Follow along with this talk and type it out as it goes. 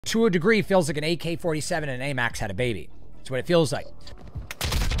To a degree, feels like an AK-47 and an AMAX had a baby. That's what it feels like.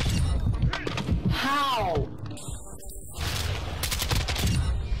 How?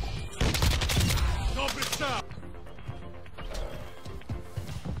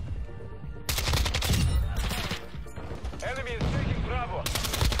 Enemy is taking Bravo.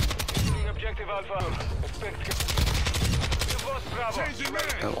 Taking objective Alpha. Expect. You lost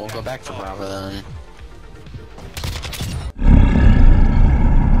Bravo. We'll go back to Bravo then.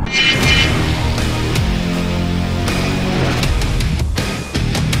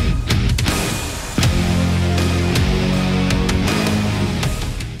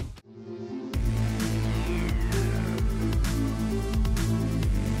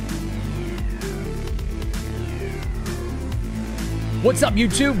 What's up,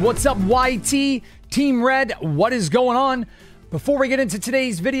 YouTube? What's up, YT? Team Red, what is going on? Before we get into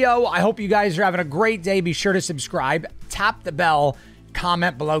today's video, I hope you guys are having a great day. Be sure to subscribe, tap the bell,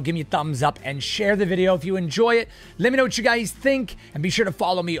 comment below, give me a thumbs up, and share the video if you enjoy it. Let me know what you guys think, and be sure to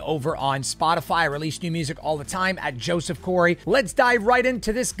follow me over on Spotify. I release new music all the time at Joseph Corey. Let's dive right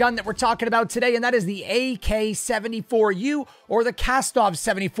into this gun that we're talking about today, and that is the AK-74u or the Kastov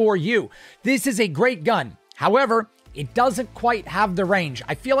 74u. This is a great gun. However, it doesn't quite have the range.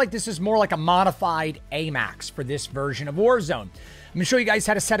 I feel like this is more like a modified AMAX for this version of Warzone. I'm gonna show you guys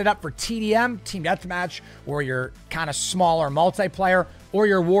how to set it up for TDM, Team Deathmatch, or your kind of smaller multiplayer, or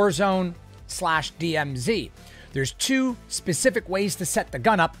your Warzone / DMZ. There's two specific ways to set the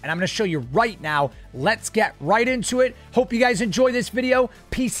gun up, and I'm gonna show you right now. Let's get right into it. Hope you guys enjoy this video.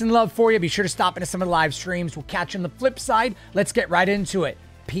 Peace and love for you. Be sure to stop into some of the live streams. We'll catch you on the flip side. Let's get right into it.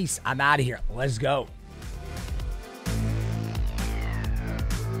 Peace, I'm out of here. Let's go.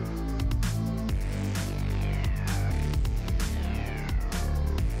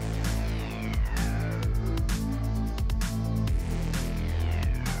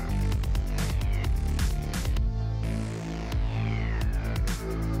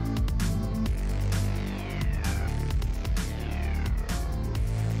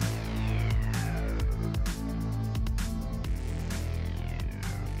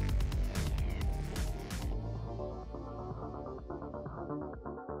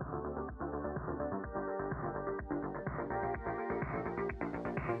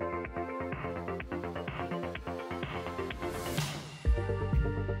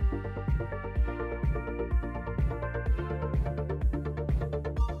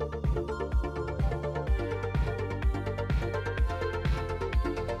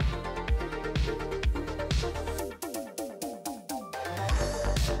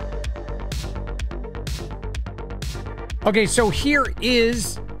 Okay, so here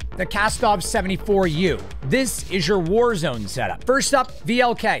is the Kastov 74u. This is your Warzone setup. First up,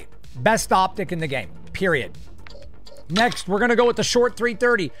 VLK. Best optic in the game, period. Next, we're gonna go with the short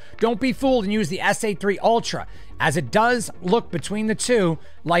 330. Don't be fooled and use the SA3 Ultra, as it does look between the two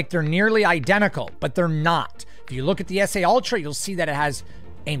like they're nearly identical, but they're not. If you look at the SA Ultra, you'll see that it has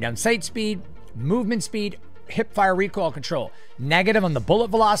aim down sight speed, movement speed, hip fire recoil control. Negative on the bullet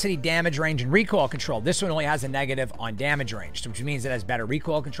velocity, damage range, and recoil control. This one only has a negative on damage range, which means it has better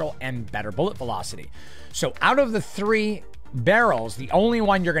recoil control and better bullet velocity. So out of the three barrels, the only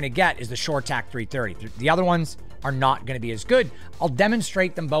one you're going to get is the short tack 330. The other ones are not going to be as good. I'll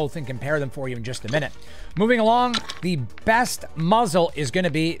demonstrate them both and compare them for you in just a minute. Moving along, the best muzzle is going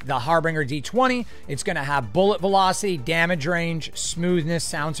to be the Harbinger D20. It's going to have bullet velocity, damage range, smoothness,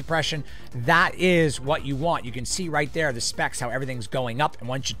 sound suppression. That is what you want. You can see right there the specs, how everything's going up. And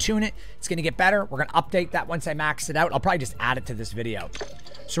once you tune it, it's going to get better. We're going to update that once I max it out. I'll probably just add it to this video.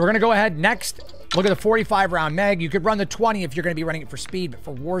 So we're going to go ahead next. Look at the 45 round mag. You could run the 20 if you're going to be running it for speed, but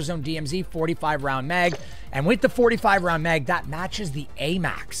for Warzone DMZ, 45 round mag. And with the 45 round mag, that matches the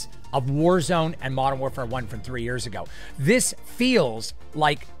AMAX of Warzone and Modern Warfare 1 from 3 years ago. This feels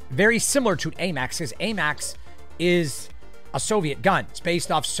like very similar to AMAX, because AMAX is a Soviet gun. It's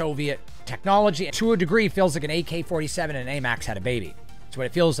based off Soviet technology. To a degree, feels like an AK-47 and an AMAX had a baby. That's what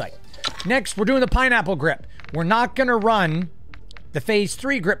it feels like. Next, we're doing the pineapple grip. We're not going to run the phase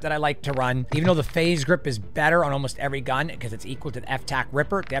 3 grip that I like to run, even though the phase grip is better on almost every gun because it's equal to the F-Tac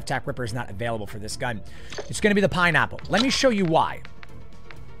Ripper. The F-Tac Ripper is not available for this gun. It's going to be the pineapple. Let me show you why.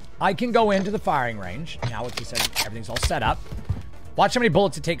 I can go into the firing range. Now, like you said, everything's all set up. Watch how many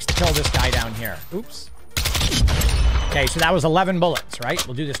bullets it takes to kill this guy down here. Oops. Okay, so that was 11 bullets, right?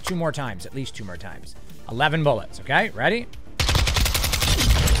 We'll do this 2 more times, at least 2 more times. 11 bullets, okay? Ready?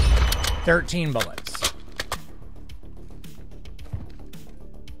 13 bullets.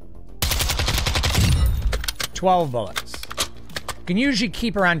 12 bullets. You can usually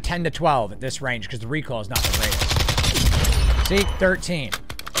keep around 10 to 12 at this range because the recoil is not the greatest. See? 13.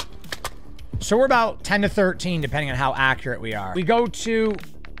 So we're about 10 to 13, depending on how accurate we are. We go to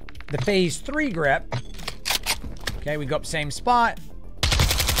the phase 3 grip. Okay, we go up same spot.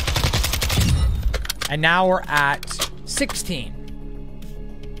 And now we're at 16.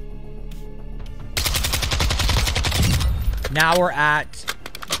 Now we're at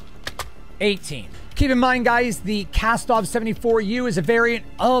 18. Keep in mind, guys, the Kastov 74u is a variant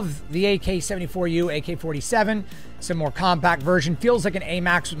of the AK-74u, AK-47. It's a more compact version. Feels like an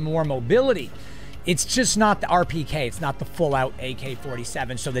AMAX with more mobility. It's just not the RPK. It's not the full-out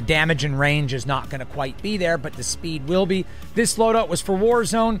AK-47, so the damage and range is not going to quite be there, but the speed will be. This loadout was for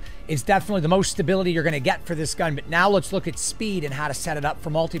Warzone. It's definitely the most stability you're going to get for this gun, but now let's look at speed and how to set it up for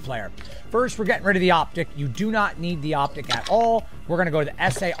multiplayer. First, we're getting rid of the optic. You do not need the optic at all. We're going to go to the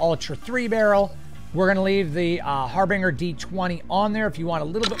SA Ultra 3-barrel. We're going to leave the Harbinger D20 on there. If you want a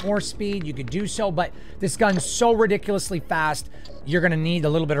little bit more speed, you could do so, but this gun's so ridiculously fast, you're going to need a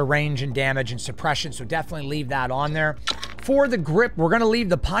little bit of range and damage and suppression, so definitely leave that on there. For the grip, we're going to leave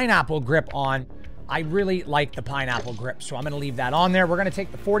the pineapple grip on. I really like the pineapple grip, so I'm going to leave that on there. We're going to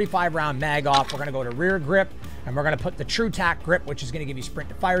take the 45-round mag off. We're going to go to rear grip, and we're going to put the True Tac grip, which is going to give you sprint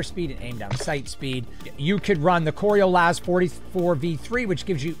to fire speed and aim down sight speed. You could run the Coriolis 44v3, which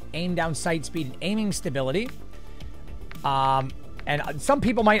gives you aim down sight speed and aiming stability. And some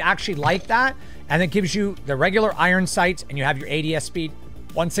people might actually like that, and it gives you the regular iron sights, and you have your ADS speed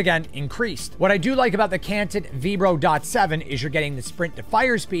once again increased. What I do like about the canted Vibro.7 is you're getting the sprint to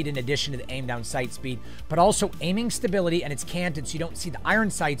fire speed in addition to the aim down sight speed, but also aiming stability, and it's canted, so you don't see the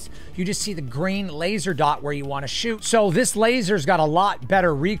iron sights. You just see the green laser dot where you want to shoot. So this laser's got a lot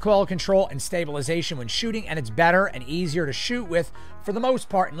better recoil control and stabilization when shooting, and it's better and easier to shoot with for the most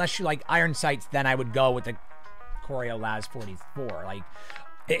part. Unless you like iron sights, then I would go with the Coriolis 44. Like,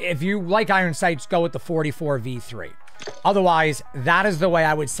 if you like iron sights, go with the 44v3. Otherwise, that is the way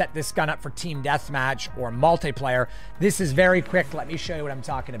I would set this gun up for team deathmatch or multiplayer. This is very quick. Let me show you what I'm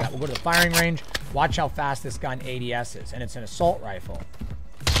talking about. We'll go to the firing range. Watch how fast this gun ADS is. And it's an assault rifle.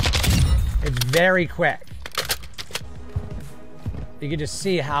 It's very quick. You can just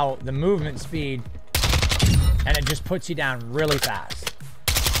see how the movement speed, and it just puts you down really fast.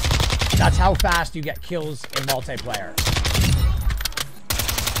 That's how fast you get kills in multiplayer.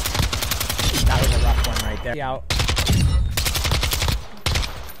 That was a rough one right there. See how,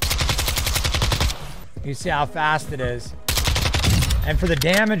 you see how fast it is. And for the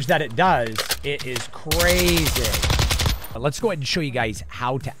damage that it does, it is crazy. But let's go ahead and show you guys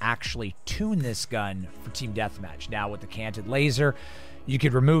how to actually tune this gun for team deathmatch. Now with the canted laser, you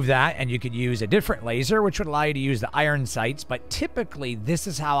could remove that and you could use a different laser, which would allow you to use the iron sights. But typically, this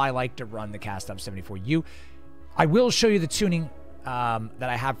is how I like to run the Kastov 74u. I will show you the tuning that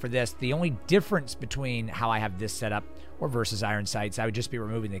I have for this. The only difference between how I have this set up or versus iron sights, I would just be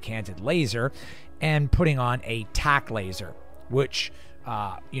removing the canted laser and putting on a tack laser, which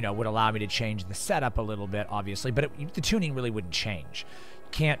you know, would allow me to change the setup a little bit, obviously, but the tuning really wouldn't change.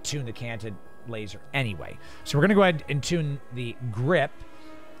 You can't tune the canted laser anyway. So we're going to go ahead and tune the grip.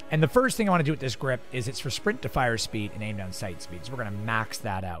 And the first thing I want to do with this grip is it's for sprint to fire speed and aim down sight speed. So we're going to max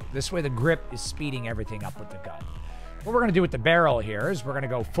that out. This way the grip is speeding everything up with the gun. What we're going to do with the barrel here is we're going to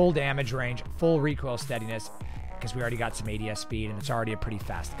go full damage range, full recoil steadiness, because we already got some ADS speed, and it's already a pretty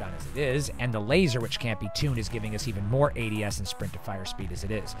fast gun as it is. And the laser, which can't be tuned, is giving us even more ADS and sprint to fire speed as it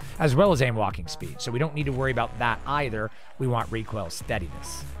is, as well as aim walking speed. So we don't need to worry about that either. We want recoil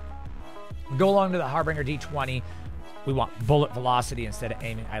steadiness. We go along to the Harbinger D20. We want bullet velocity instead of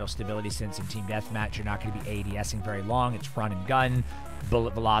aiming idle stability, since in team deathmatch, you're not going to be ADSing very long. It's run and gun.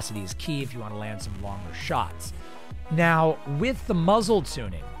 Bullet velocity is key if you want to land some longer shots. Now, with the muzzle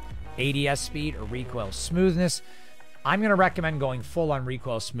tuning, ADS speed or recoil smoothness, I'm going to recommend going full on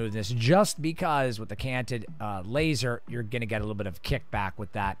recoil smoothness, just because with the canted laser, you're going to get a little bit of kickback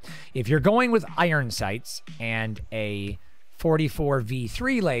with that. If you're going with iron sights and a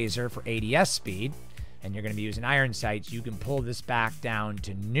 44v3 laser for ADS speed, and you're going to be using iron sights, you can pull this back down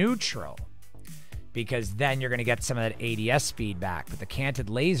to neutral, because then you're going to get some of that ADS speed back. But the canted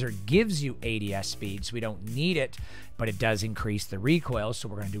laser gives you ADS speed, so we don't need it, but it does increase the recoil, so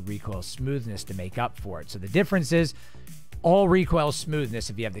we're going to do recoil smoothness to make up for it. So the difference is all recoil smoothness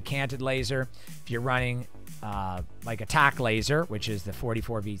if you have the canted laser. If you're running like a tack laser, which is the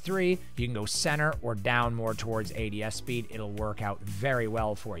 44v3, you can go center or down more towards ADS speed. It'll work out very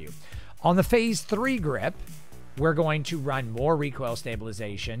well for you. On the phase 3 grip, we're going to run more recoil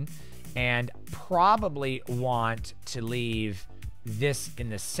stabilization, and probably want to leave this in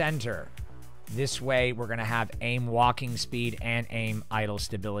the center This way, we're going to have aim walking speed and aim idle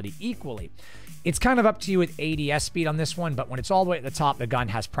stability equally. It's kind of up to you with ADS speed on this one, but when it's all the way at the top, the gun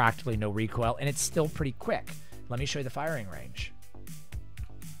has practically no recoil, and it's still pretty quick. Let me show you the firing range.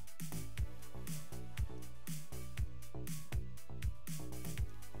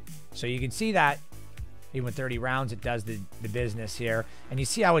 So you can see that even with 30 rounds, it does the business here. And you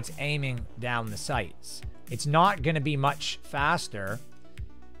see how it's aiming down the sights. It's not going to be much faster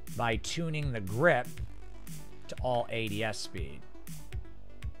by tuning the grip to all ADS speed.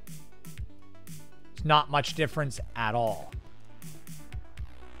 It's not much difference at all.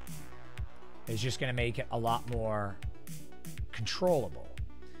 It's just going to make it a lot more controllable.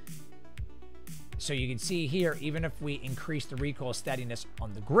 So you can see here, even if we increase the recoil steadiness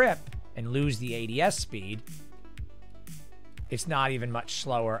on the grip and lose the ADS speed, it's not even much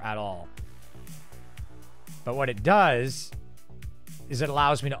slower at all. But what it does is it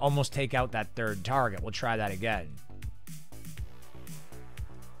allows me to almost take out that third target. We'll try that again.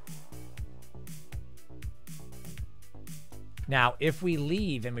 Now, if we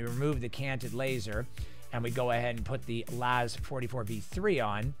leave and we remove the canted laser and we go ahead and put the LAS 44v3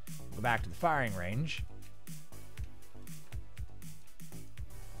 on, go back to the firing range.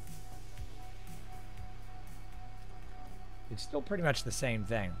 It's still pretty much the same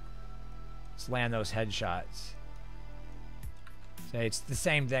thing. Let's land those headshots. So it's the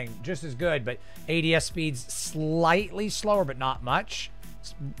same thing, just as good, but ADS speed's slightly slower, but not much.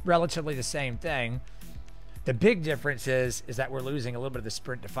 It's relatively the same thing. The big difference is that we're losing a little bit of the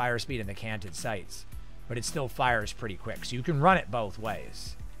sprint to fire speed in the canted sights, but it still fires pretty quick. So you can run it both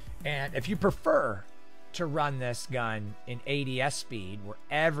ways. And if you prefer to run this gun in ADS speed, where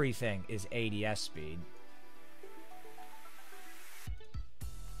everything is ADS speed,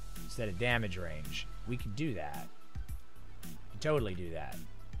 instead of damage range, we can do that. We can totally do that.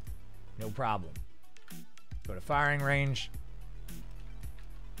 No problem. Go to firing range.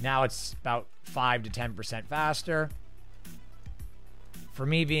 Now it's about 5 to 10% faster. For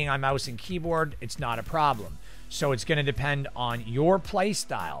me, being on mouse and keyboard, it's not a problem. So it's going to depend on your play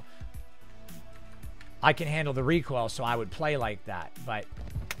style. I can handle the recoil, so I would play like that, but...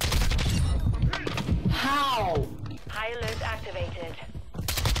 How? High alert activated.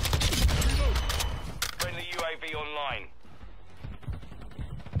 Friendly UAV online.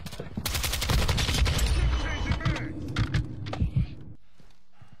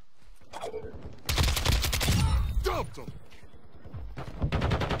 Dumped him.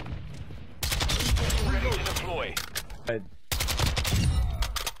 Ready to deploy.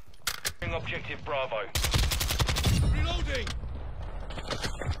 Objective Bravo. Reloading.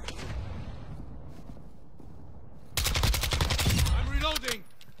 I'm reloading.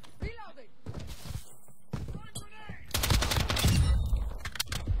 Reloading.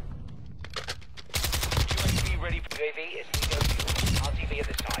 UAV ready. UAV is EW. RTV at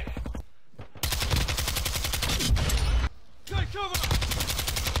this time. Take cover.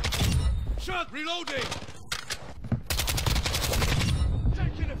 Shot. Reloading.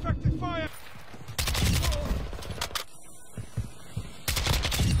 Taking effective fire.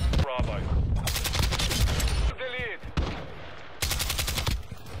 Bravo. The lead.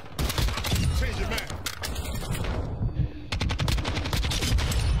 Change your man.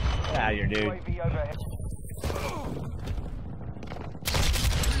 Ah, you're dude. UAV overhead.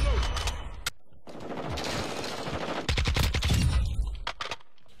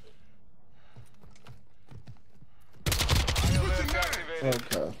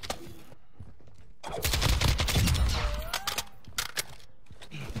 Okay.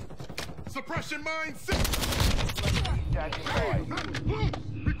 Suppression mine 6. Standing by.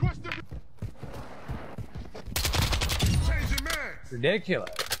 Request changing man. Ridiculous.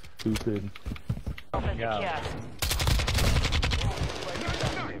 Stupid. Offer Yeah. secure.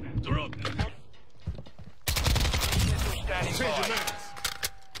 Standing Changing by. man.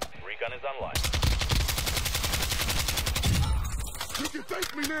 Recon is online. You can thank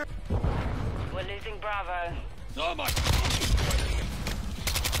me now. We're losing Bravo. So much.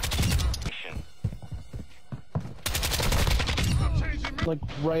 Changing man. Like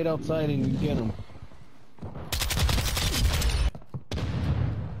right outside and you get him.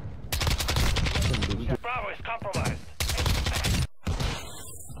 Bravo is compromised.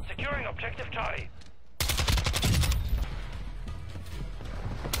 Securing objective Charlie.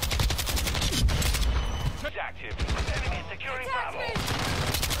 Is active. Enemy is securing Bravo.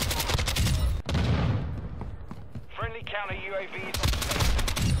 Friendly counter UAV.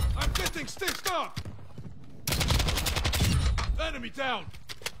 I'm getting stitched up. Enemy down.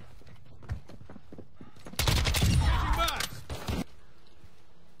 Changing man.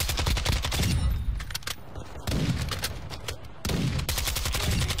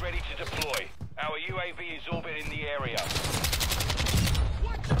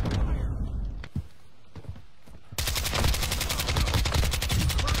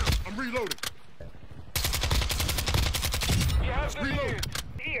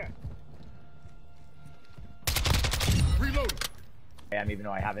 am, even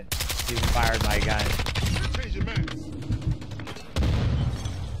though I haven't even fired my gun. Change your man.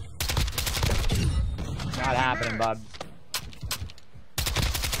 Not happening, bub.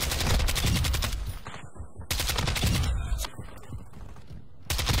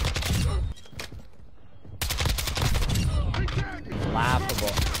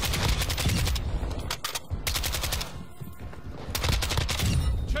 Laughable.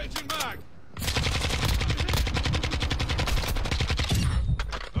 Changing mag.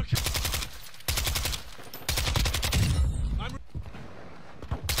 Okay. I'm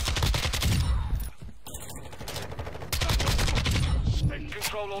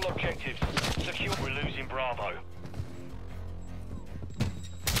Control all objectives. Secure. We're losing Bravo.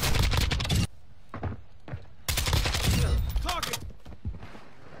 target.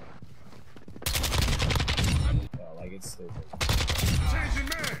 Oh, like it's stupid. Changing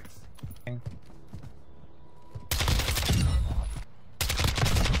mags.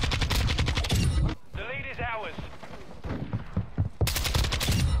 The lead is ours.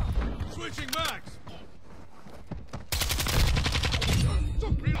 Switching mags.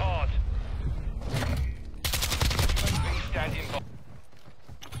 Hard. Standing by.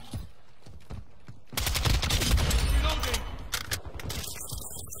 Reloading.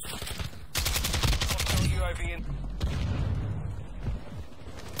 Hostile UAV in.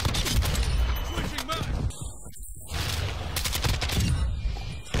 Switching mags.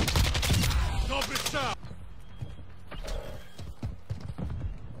 Top is down.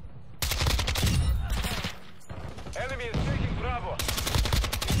 Enemy is taking Bravo.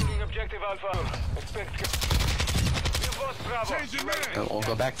 Including objective Alpha. Expect. We've lost Bravo. Changing mags. We'll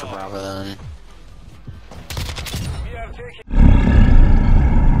go back to Bravo then.